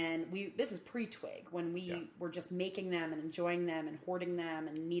started, and this is pre-Twig, when we were just making them and enjoying them and hoarding them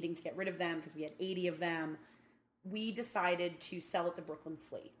and needing to get rid of them because we had 80 of them, we decided to sell at the Brooklyn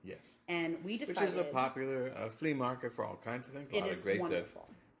Flea. Yes. And we decided... Which is a popular flea market for all kinds of things. It is wonderful.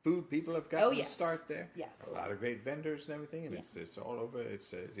 Food people have gotten to start there. Yes. A lot of great vendors and everything, and it's all over.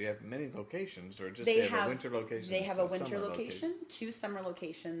 Do you have many locations, or just they have a winter location? They have a winter location, 2 summer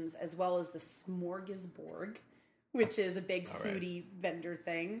locations, as well as the Smorgasborg, which is a big foodie vendor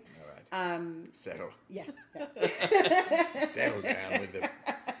thing. All right. Settle. Yeah. Settle down with the...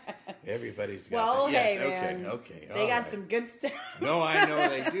 Everybody's got that. Hey, yes, man. Okay. They got some good stuff. No, I know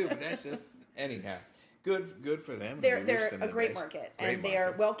they do, but that's anyhow. Good for them. They're a great market, and they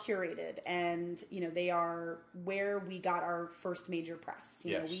are well curated, and they are where we got our first major press.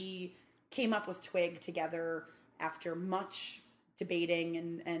 We came up with Twig together after much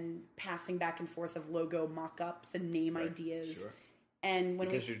debating and passing back and forth of logo mock-ups and name ideas. Sure. And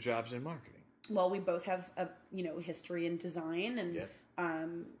because your job's in marketing. Well, we both have a history in design and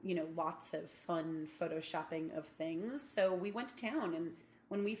lots of fun photoshopping of things. So we went to town, and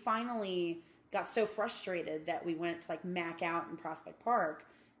when we finally got so frustrated that we went to Mac out in Prospect Park,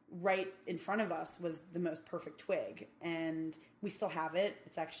 right in front of us was the most perfect Twig, and we still have it.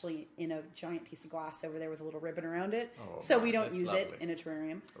 It's actually in a giant piece of glass over there with a little ribbon around it, so we don't use it in a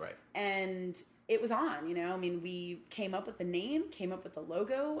terrarium. Right. And it was on, we came up with the name, came up with the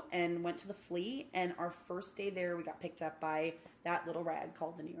logo, and went to the Flea, and our first day there, we got picked up by that little rag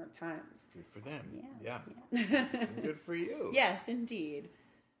called the New York Times. Good for them. Yeah. And good for you. Yes, indeed.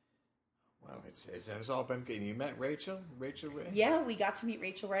 Well, it's all been good. You met Rachel Ray? Yeah, we got to meet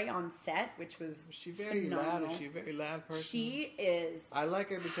Rachel Ray on set, which was very phenomenal. loud? Is she a very loud person? She is. I like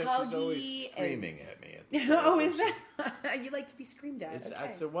her because she's always screaming at me. Oh, is that? You like to be screamed at?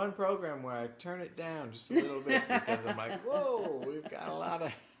 It's the one program where I turn it down just a little bit because I'm like, whoa, we've got a lot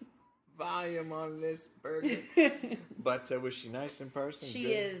of volume on this burger. But was she nice in person?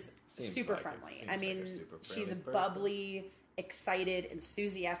 She is super friendly. I mean, she's a bubbly, excited,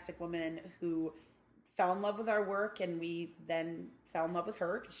 enthusiastic woman who fell in love with our work, and we then fell in love with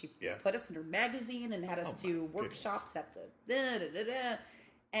her because she put us in her magazine and had us do workshops at the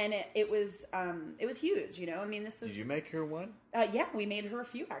and it was huge. I mean, this is. Did you make her one? Yeah, we made her a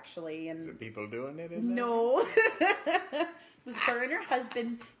few actually. And is there people doing it? No, it was her and her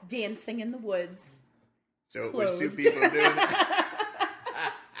husband dancing in the woods. So it was 2 people doing it.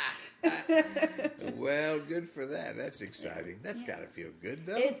 Well, good for that. That's exciting. That's got to feel good,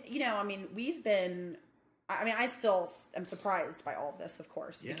 though. I still am surprised by all of this, of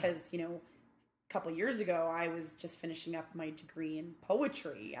course, because, a couple of years ago, I was just finishing up my degree in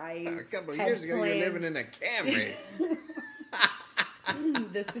poetry. A couple of years ago, you're living in a Camry.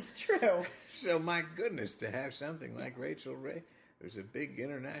 This is true. So, my goodness, to have something like Rachel Ray, who's a big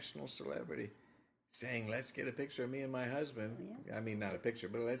international celebrity, saying, let's get a picture of me and my husband. Yeah. I mean, not a picture,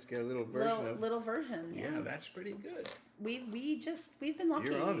 but let's get a little version little version. Yeah, that's pretty good. We've been lucky.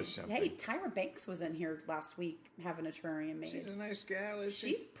 You're onto something. Hey, Tyra Banks was in here last week having a terrarium made. She's a nice gal, isn't she?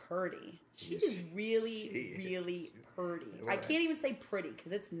 She's pretty. She's really, really pretty. Well, I can't even say pretty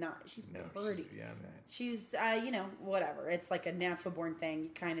because it's not. She's pretty. She's beyond that. She's, whatever. It's like a natural born thing. You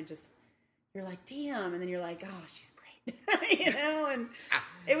kind of just, you're like, damn, and then you're like, oh, she's great. And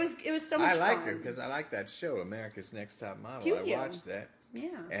it was so much fun. I like her because I like that show, America's Next Top Model. I watched that. Yeah.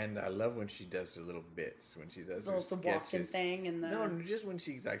 And I love when she does her little bits, when she does her the sketches. walking thing and the... No, just when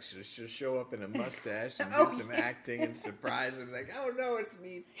she'll show up in a mustache and do some acting and surprise them. Like, oh no, it's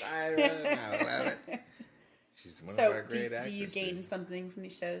me, Tyra. I love it. She's one of our great actresses. Do you gain something from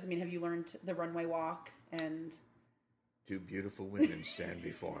these shows? I mean, have you learned the runway walk and... 2 beautiful women stand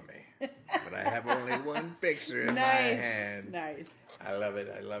before me, but I have only one picture in my hand. Nice. I love it.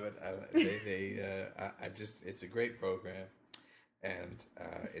 It's a great program, and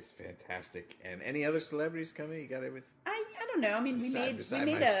it's fantastic. And any other celebrities coming? You got everything? I don't know. I mean, we made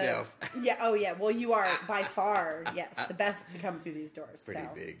myself. Yeah. Oh, yeah. Well, you are by far, yes, the best to come through these doors. Pretty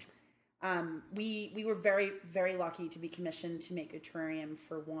big. We were very, very lucky to be commissioned to make a terrarium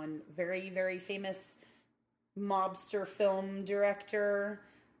for one very, very famous mobster film director.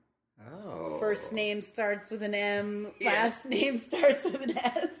 Oh. First name starts with an M, last name starts with an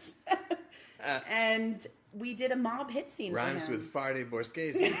S. And we did a mob hit scene rhymes for him. with Farty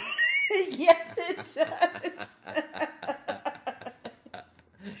Borskese. Yes, it does.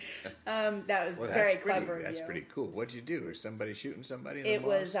 That was very clever of you. That's pretty cool. What'd you do? Was somebody shooting somebody in It the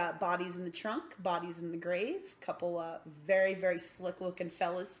was malls? bodies in the trunk, bodies in the grave, couple very, very slick-looking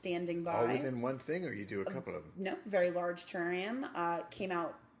fellas standing by. All within one thing, or you do a couple of them? No, very large terrarium. Came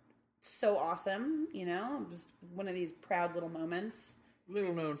out so awesome, you know. It was one of these proud little moments.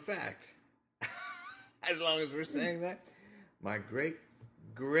 Little known fact, as long as we're saying that, my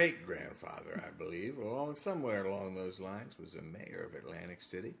great-great-grandfather, I believe, somewhere along those lines, was a mayor of Atlantic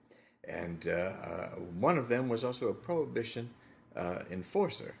City. And one of them was also a prohibition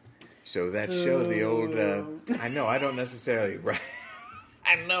enforcer. So that showed the old... I know, I don't necessarily...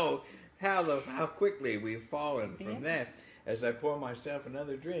 I know how quickly we've fallen from that as I pour myself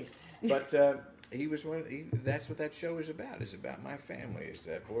another drink. But he was that's what that show is about. It's about my family. It's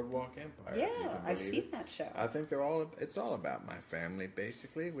that Boardwalk Empire. Yeah, I've seen that show. I think it's all about my family,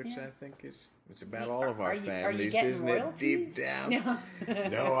 basically, which I think it's about all of our families, isn't royalties? it? Deep down. No.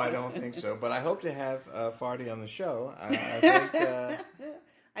 No, I don't think so. But I hope to have Farty on the show. I think...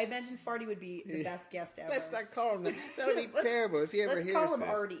 I imagine Farty would be the best guest ever. Let's not call him that. That would be terrible if he ever hears this. Let's call him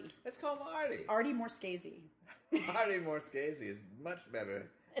Artie. Let's call him Artie. Artie Morscasey. Artie Morscasey is much better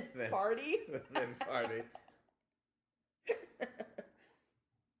than Farty. Than Farty.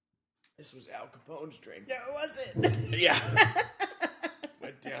 This was Al Capone's drink. No, it wasn't. Yeah.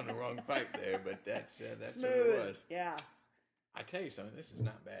 Went down the wrong pipe there, but that's Smooth. what it was. Yeah. I tell you something, this is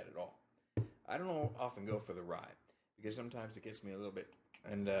not bad at all. I don't often go for the rye because sometimes it gets me a little bit,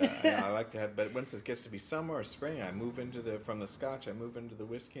 and I like to have. But once it gets to be summer or spring, I move from the Scotch. I move into the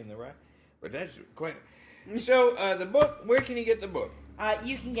whiskey and the rye. But that's quite. So the book. Where can you get the book?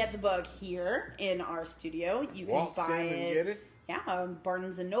 You can get the book here in our studio. You can Waltz buy in and get it. Yeah,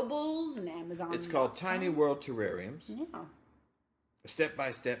 Barnes and Nobles and Amazon. It's called Tiny World Terrariums. Yeah, a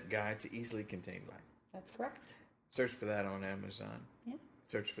step-by-step guide to easily contain life. That's correct. Search for that on Amazon. Yeah.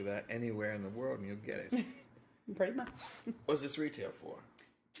 Search for that anywhere in the world and you'll get it. Pretty much. What's this retail for?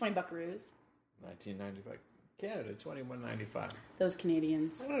 20 buckaroos. $19.95. Canada, $21.95. Those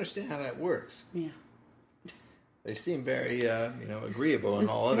Canadians. I don't understand how that works. Yeah. They seem very, agreeable in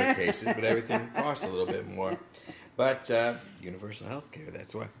all other cases, but everything costs a little bit more. But universal health care,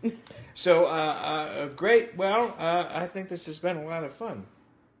 that's why. So, great. Well, I think this has been a lot of fun.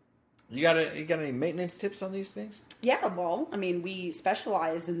 You got any maintenance tips on these things? Yeah, well, I mean, we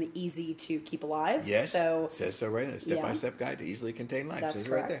specialize in the easy to keep alive. Yes, so it says so right there. Step-by-step guide to easily contain life. That's says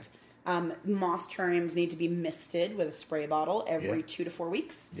correct. Right there. Moss terrariums need to be misted with a spray bottle every 2 to 4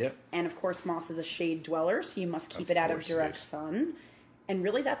 weeks. Yep. And of course, moss is a shade dweller, so you must keep it out of direct sun. And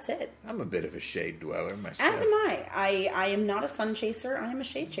really, that's it. I'm a bit of a shade dweller myself. As am I. I am not a sun chaser. I am a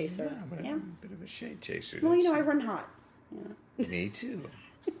shade chaser. Yeah, but I'm a bit of a shade chaser. Well, I run hot. Yeah. Me too.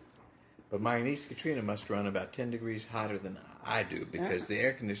 But my niece Katrina must run about 10 degrees hotter than I do because the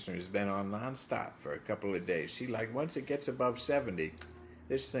air conditioner has been on nonstop for a couple of days. Once it gets above 70,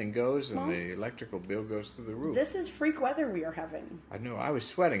 this thing goes and the electrical bill goes through the roof. This is freak weather we are having. I know. I was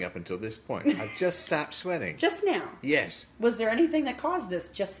sweating up until this point. I've just stopped sweating. Just now? Yes. Was there anything that caused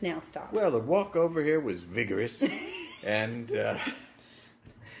this just now stop? Well, the walk over here was vigorous, and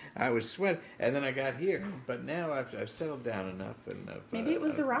I was sweating. And then I got here, but now I've settled down enough. And maybe it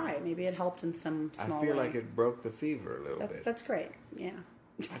was the rye. Maybe it helped in some small way. I feel like it broke the fever a little bit. That's great. Yeah.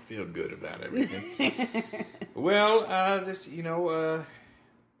 I feel good about everything. Well,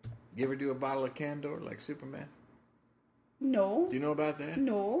 you ever do a bottle of Candor like Superman? No. Do you know about that?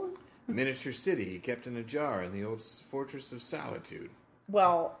 No. Miniature city he kept in a jar in the old Fortress of Solitude.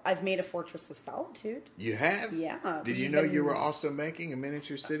 Well, I've made a Fortress of Solitude. You have? Yeah. Did you know you were also making a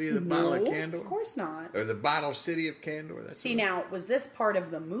miniature city of the bottle of Candor? Of course not. Or the bottle city of Candor? Now, was this part of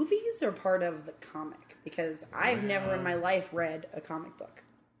the movies or part of the comic? Because I've never in my life read a comic book.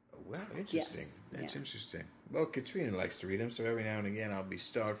 Well, interesting. Yes. That's interesting. Well, Katrina likes to read them, so every now and again I'll be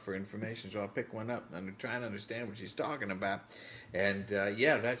starved for information, so I'll pick one up and try and understand what she's talking about. And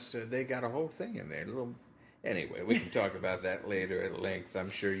that's they got a whole thing in there. Anyway, we can talk about that later at length. I'm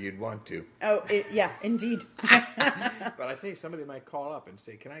sure you'd want to. Oh, yeah, indeed. But I tell you, somebody might call up and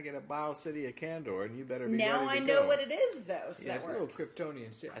say, "Can I get a bottle city of Candor?" And you better be now ready to I know go. what it is, though. So yeah, that it's works. a little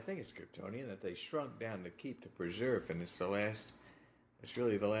Kryptonian. I think it's Kryptonian that they shrunk down to keep to preserve, and it's the last. It's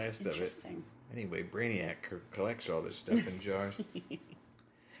really the last of it. Interesting. Anyway, Brainiac collects all this stuff in jars.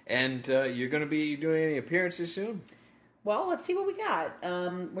 And you're going to be doing any appearances soon? Well, let's see what we got.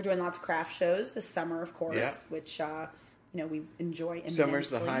 We're doing lots of craft shows this summer, of course, which we enjoy immensely. Summer's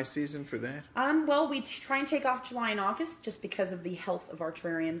the high season for that? Well, we try and take off July and August just because of the health of our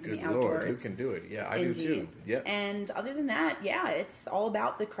terrariums and the outdoors. Lord, who can do it? Yeah, I Indeed. do too. Yep. And other than that, it's all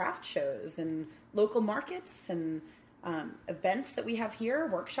about the craft shows and local markets and events that we have here,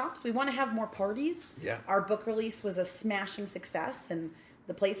 workshops. We want to have more parties. Yeah. Our book release was a smashing success, and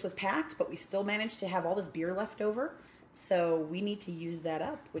the place was packed, but we still managed to have all this beer left over. So we need to use that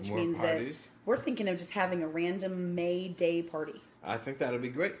up, which more means parties. that we're thinking of just having a random May Day party. I think that'll be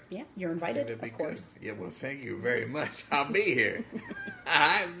great. Yeah, you're invited, of course. Good. Yeah, well, thank you very much. I'll be here.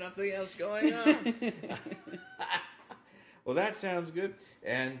 I have nothing else going on. Well, that sounds good.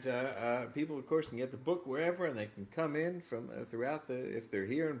 And people, of course, can get the book wherever, and they can come in from throughout if they're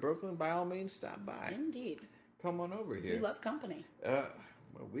here in Brooklyn, by all means, stop by. Indeed. Come on over here. We love company.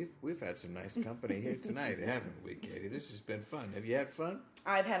 Well, we've had some nice company here tonight, haven't we, Katy? This has been fun. Have you had fun?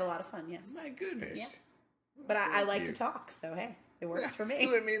 I've had a lot of fun, yes. My goodness. Yeah. But I like to talk, so hey, it works for me.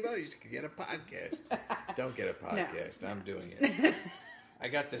 You and me both. You should get a podcast. Don't get a podcast. No. I'm doing it. I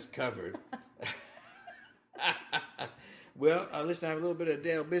got this covered. Well, listen, I have a little bit of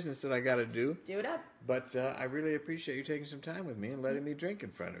Dale business that I got to do. Do it up. But I really appreciate you taking some time with me and letting me drink in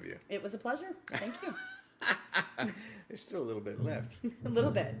front of you. It was a pleasure. Thank you. There's still a little bit left. A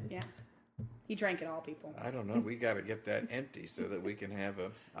little bit, yeah. He drank it all, people. I don't know. We got to get that empty so that we can have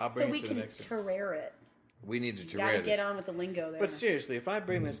I'll bring it to the next so we can terrare it. We need to terrare Got to get on with the lingo there. But seriously, if I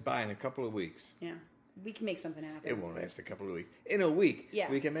bring this by in a couple of weeks... Yeah. We can make something happen. It won't last a couple of weeks. In a week,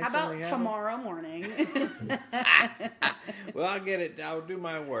 we can make something happen. How about tomorrow morning? Well, I'll get it. I'll do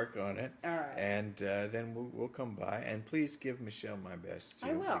my work on it. All right. And then we'll come by. And please give Michelle my best, too.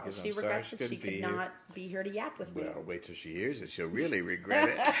 I will. Because she regrets that she could not be here to yap with me. Well, wait till she hears it. She'll really regret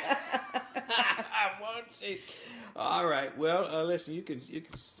it. Won't she? All right. Well, listen, you can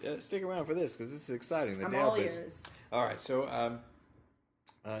stick around for this because this is exciting. The I'm Dale all business. ears. All right. So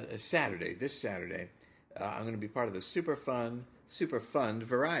this Saturday, I'm going to be part of the Super Fun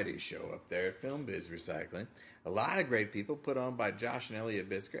Variety Show up there at Film Biz Recycling. A lot of great people put on by Josh and Elliot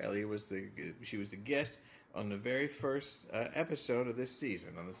Bisker. Elliot was the guest on the very first episode of this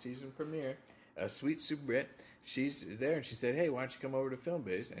season, on the season premiere. Sweet Soubrette, she's there, and she said, "Hey, why don't you come over to Film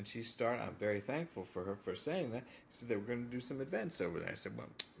Biz?" And I'm very thankful for her for saying that. She said they were going to do some events over there. I said, "Well,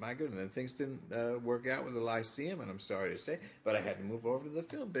 my goodness." And then things didn't work out with the Lyceum, and I'm sorry to say, but I had to move over to the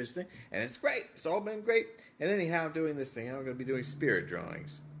Film Biz thing, and it's great. It's all been great. And anyhow, I'm doing this thing. I'm going to be doing spirit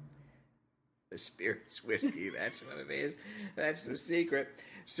drawings. The spirit's whiskey. That's what it is. That's the secret.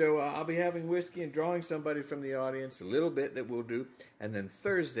 So I'll be having whiskey and drawing somebody from the audience, a little bit that we'll do. And then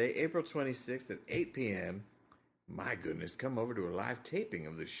Thursday, April 26th at 8 p.m., my goodness, come over to a live taping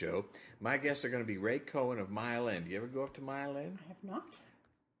of the show. My guests are going to be Ray Cohen of Mile End. You ever go up to Mile End? I have not.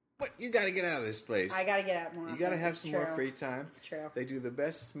 What? You got to get out of this place. I got to get out more. You got to have some more free time. It's true. They do the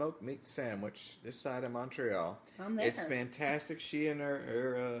best smoked meat sandwich this side of Montreal. I'm there. It's fantastic. She and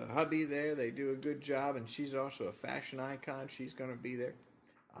her hubby there, they do a good job, and she's also a fashion icon. She's going to be there.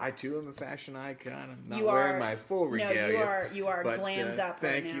 I, too, am a fashion icon. I'm not wearing my full regalia. No, you are glammed up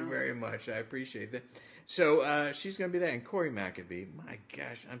right now. Thank you very much. I appreciate that. So she's going to be there. And Corey Maccabee, my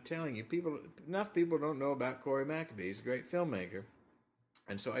gosh, I'm telling you, enough people don't know about Corey Maccabee. He's a great filmmaker.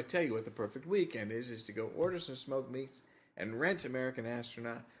 And so I tell you what the perfect weekend is to go order some smoked meats and rent American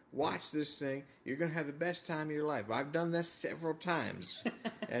Astronaut. Watch this thing. You're going to have the best time of your life. I've done this several times,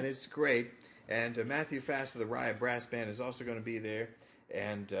 and it's great. And Matthew Fass of the Riot Brass Band is also going to be there.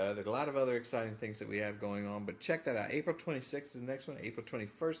 And there's a lot of other exciting things that we have going on. But check that out. April 26th is the next one. April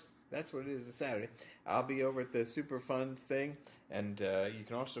 21st, that's what it is, a Saturday. I'll be over at the Super Fun thing. And you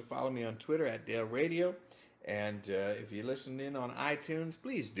can also follow me on Twitter at Dale Radio. And if you listen in on iTunes,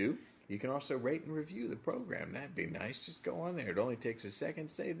 please do. You can also rate and review the program. That'd be nice. Just go on there. It only takes a second.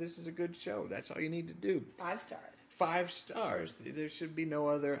 Say, this is a good show. That's all you need to do. 5 stars. 5 stars. There should be no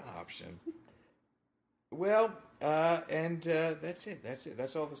other option. Well, and that's it.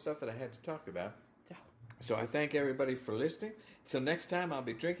 That's all the stuff that I had to talk about. So I thank everybody for listening. Till next time, I'll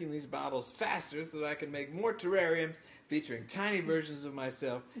be drinking these bottles faster so that I can make more terrariums featuring tiny versions of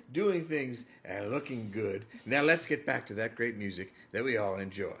myself doing things and looking good. Now let's get back to that great music that we all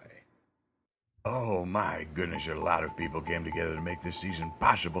enjoy. Oh my goodness, a lot of people came together to make this season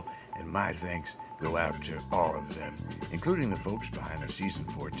possible, and my thanks go out to all of them, including the folks behind our Season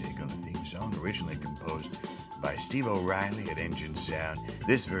 4 take on the theme song, originally composed by Steve O'Reilly at Engine Sound.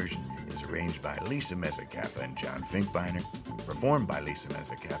 This version is arranged by Lisa Mezzacappa and John Finkbeiner, performed by Lisa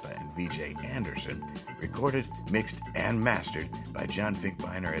Mezzacappa and VJ Anderson, recorded, mixed, and mastered by John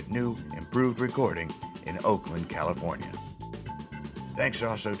Finkbeiner at New Improved Recording in Oakland, California. Thanks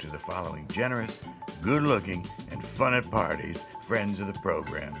also to the following generous, good-looking, and and fun at parties, friends of the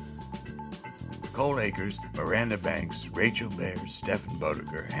program. Cole Akers, Miranda Banks, Rachel Baer, Stephen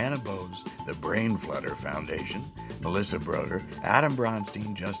Bodeker, Hannah Bowes, the Brain Flutter Foundation, Melissa Broder, Adam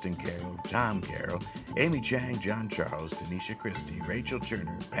Bronstein, Justin Carroll, Tom Carroll, Amy Chang, John Charles, Tanisha Christie, Rachel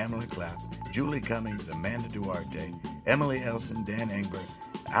Cherner, Pamela Clapp, Julie Cummings, Amanda Duarte, Emily Elson, Dan Engber,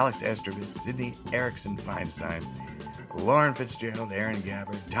 Alex Estervis, Sydney Erickson Feinstein, Lauren Fitzgerald, Aaron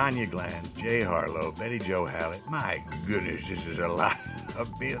Gabbard, Tanya Glanz, Jay Harlow, Betty Jo Hallett. My goodness, this is a lot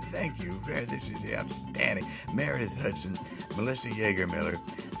of beer. Thank you. This is outstanding. Meredith Hudson, Melissa Yeager-Miller,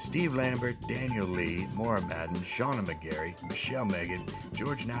 Steve Lambert, Daniel Lee, Maura Madden, Shauna McGarry, Michelle Megan,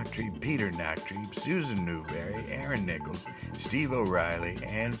 George Knocktree, Peter Knocktree, Susan Newberry, Aaron Nichols, Steve O'Reilly,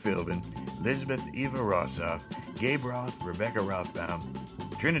 Ann Philbin, Elizabeth Eva Rossoff, Gabe Roth, Rebecca Rothbaum,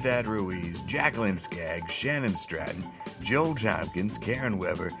 Trinidad Ruiz, Jacqueline Skaggs, Shannon Stratton, Joel Tompkins, Karen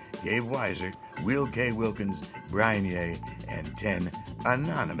Weber, Gabe Weiser, Will K. Wilkins, Brian Ye, and 10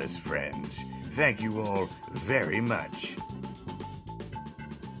 anonymous friends. Thank you all very much.